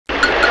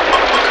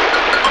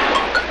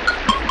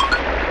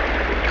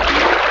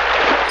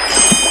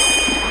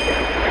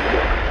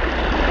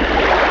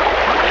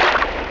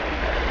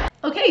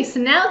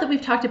that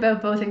we've talked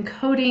about both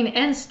encoding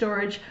and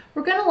storage,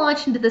 we're going to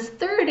launch into this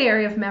third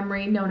area of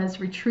memory known as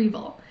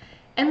retrieval.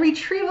 And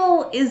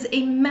retrieval is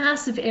a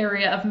massive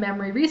area of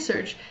memory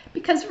research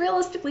because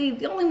realistically,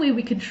 the only way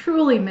we can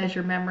truly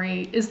measure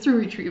memory is through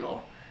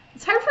retrieval.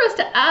 It's hard for us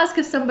to ask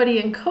if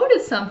somebody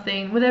encoded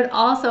something without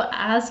also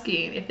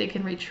asking if they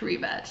can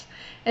retrieve it.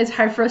 It's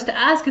hard for us to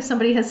ask if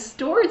somebody has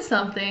stored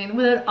something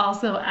without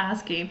also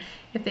asking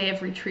if they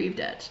have retrieved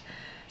it.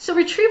 So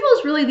retrieval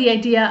is really the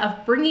idea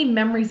of bringing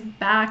memories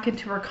back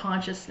into our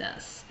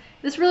consciousness.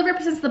 This really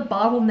represents the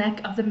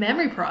bottleneck of the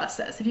memory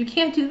process. If you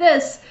can't do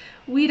this,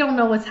 we don't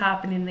know what's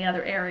happening in the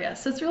other areas.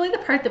 So it's really the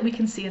part that we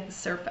can see at the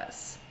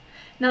surface.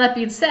 Now that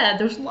being said,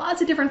 there's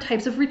lots of different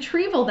types of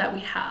retrieval that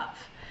we have.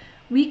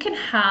 We can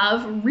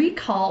have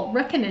recall,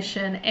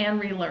 recognition,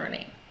 and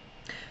relearning.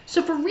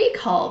 So for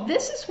recall,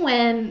 this is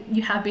when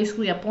you have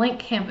basically a blank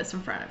canvas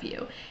in front of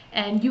you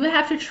and you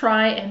have to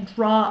try and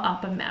draw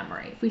up a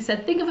memory. If we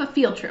said, think of a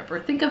field trip or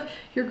think of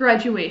your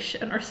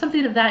graduation or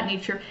something of that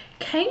nature,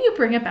 can you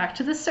bring it back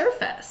to the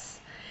surface?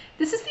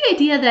 This is the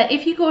idea that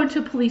if you go into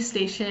a police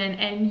station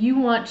and you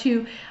want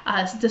to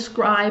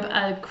describe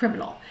a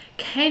criminal,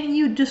 can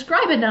you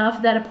describe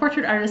enough that a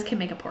portrait artist can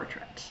make a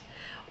portrait?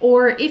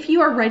 Or if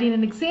you are writing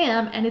an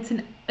exam and it's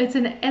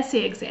an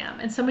essay exam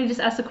and somebody just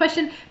asks the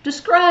question,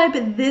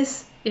 describe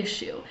this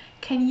issue.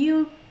 Can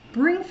you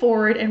bring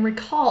forward and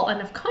recall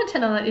enough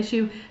content on that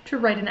issue to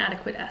write an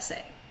adequate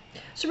essay?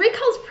 So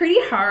recall is pretty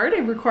hard.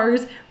 It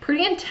requires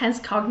pretty intense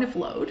cognitive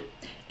load.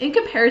 In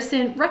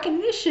comparison,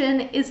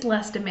 recognition is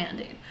less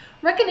demanding.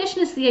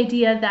 Recognition is the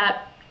idea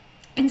that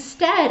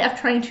instead of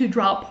trying to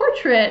draw a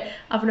portrait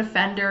of an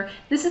offender,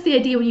 this is the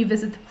idea when you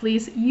visit the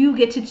police, you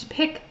get to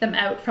pick them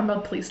out from a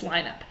police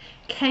lineup.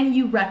 Can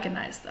you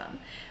recognize them?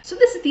 So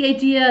this is the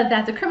idea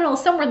that the criminal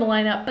is somewhere in the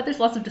lineup, but there's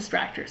lots of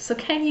distractors. So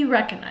can you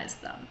recognize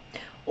them?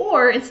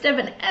 Or instead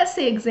of an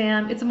essay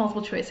exam, it's a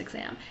multiple choice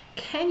exam.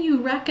 Can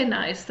you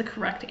recognize the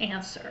correct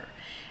answer?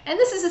 And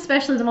this is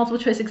especially the multiple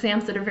choice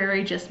exams that are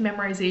very just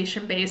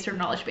memorization based or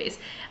knowledge based,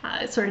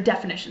 sort of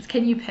definitions.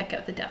 Can you pick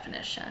out the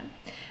definition?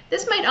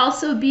 This might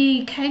also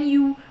be, can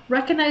you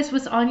recognize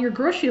what's on your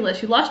grocery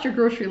list? You lost your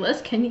grocery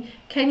list. Can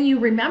you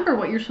remember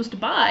what you're supposed to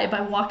buy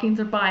by walking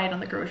by it on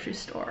the grocery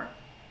store?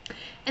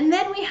 And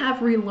then we have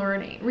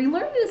relearning.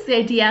 Relearning is the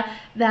idea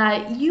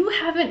that you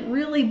haven't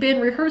really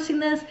been rehearsing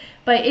this,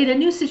 but in a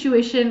new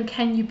situation,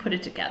 can you put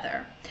it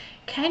together?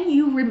 Can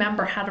you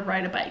remember how to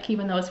ride a bike,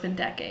 even though it's been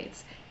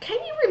decades? Can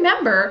you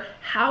remember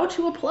how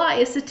to apply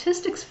a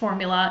statistics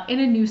formula in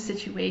a new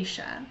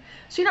situation?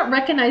 So you're not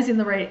recognizing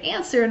the right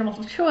answer in a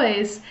multiple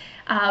choice,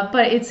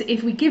 but it's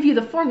if we give you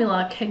the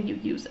formula, can you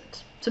use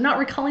it? So not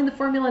recalling the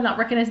formula, not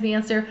recognizing the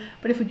answer,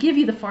 but if we give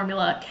you the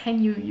formula,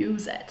 can you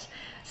use it?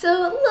 So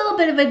a little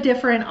bit of a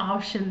different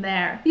option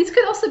there. These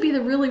could also be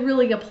the really,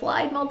 really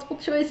applied multiple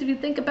choice if you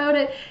think about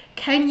it.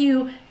 Can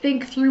you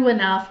think through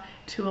enough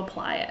to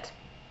apply it?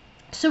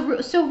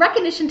 So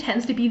recognition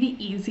tends to be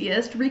the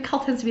easiest, recall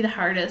tends to be the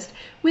hardest,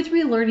 with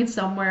relearning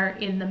somewhere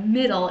in the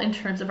middle in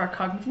terms of our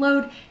cognitive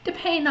load,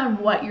 depending on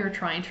what you're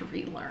trying to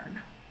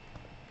relearn.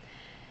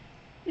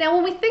 Now,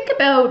 when we think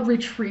about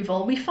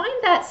retrieval, we find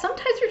that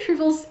sometimes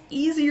retrieval is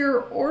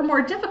easier or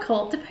more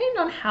difficult depending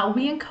on how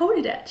we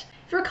encoded it.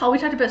 If you recall, we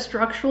talked about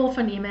structural,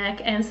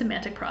 phonemic, and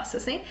semantic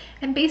processing,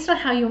 and based on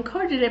how you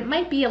encoded it, it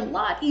might be a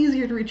lot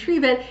easier to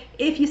retrieve it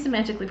if you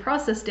semantically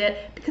processed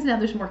it, because now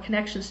there's more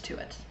connections to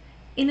it.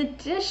 In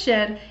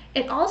addition,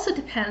 it also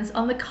depends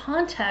on the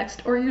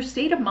context or your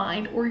state of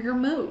mind or your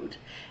mood.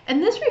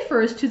 And this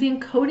refers to the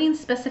encoding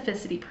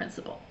specificity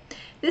principle.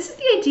 This is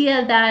the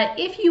idea that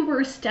if you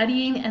were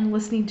studying and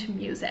listening to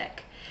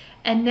music,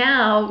 and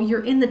now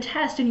you're in the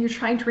test and you're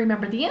trying to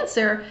remember the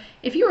answer,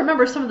 if you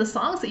remember some of the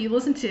songs that you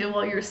listened to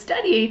while you're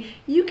studying,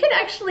 you can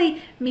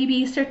actually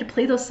maybe start to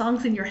play those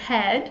songs in your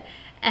head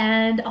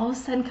and all of a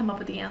sudden come up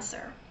with the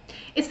answer.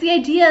 It's the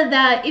idea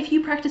that if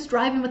you practice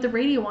driving with the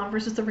radio on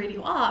versus the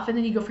radio off, and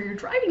then you go for your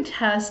driving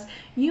test,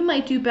 you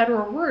might do better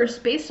or worse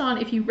based on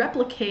if you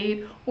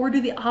replicate or do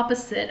the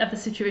opposite of the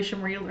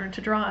situation where you learn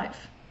to drive.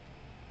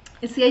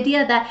 It's the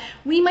idea that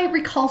we might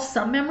recall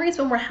some memories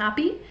when we're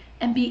happy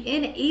and be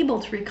unable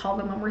to recall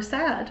them when we're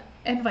sad,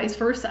 and vice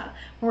versa.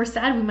 When we're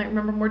sad, we might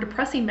remember more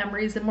depressing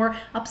memories and more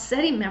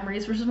upsetting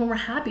memories versus when we're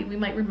happy, we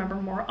might remember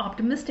more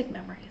optimistic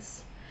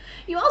memories.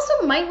 You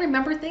also might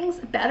remember things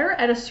better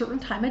at a certain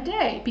time of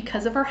day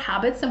because of our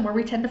habits and where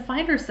we tend to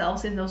find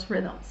ourselves in those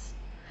rhythms.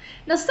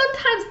 Now,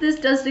 sometimes this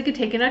does get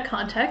taken out of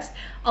context,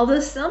 although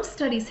some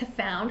studies have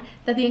found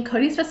that the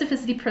encoding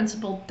specificity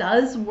principle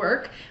does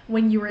work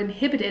when you are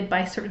inhibited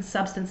by certain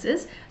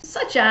substances,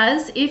 such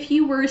as if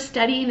you were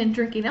studying and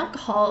drinking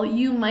alcohol,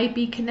 you might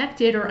be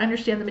connected or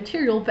understand the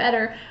material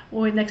better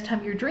when next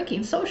time you're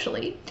drinking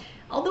socially.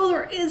 Although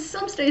there is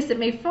some studies that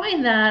may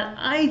find that,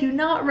 I do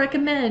not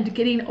recommend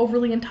getting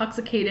overly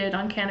intoxicated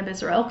on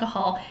cannabis or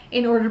alcohol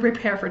in order to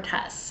prepare for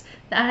tests.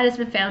 That has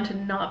been found to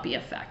not be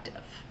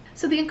effective.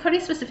 So the encoding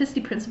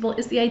specificity principle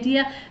is the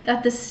idea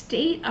that the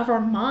state of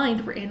our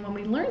mind we're in when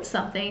we learn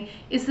something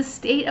is the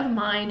state of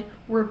mind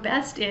we're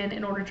best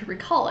in order to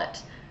recall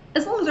it.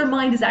 as long as our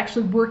mind is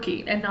actually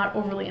working and not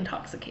overly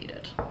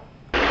intoxicated.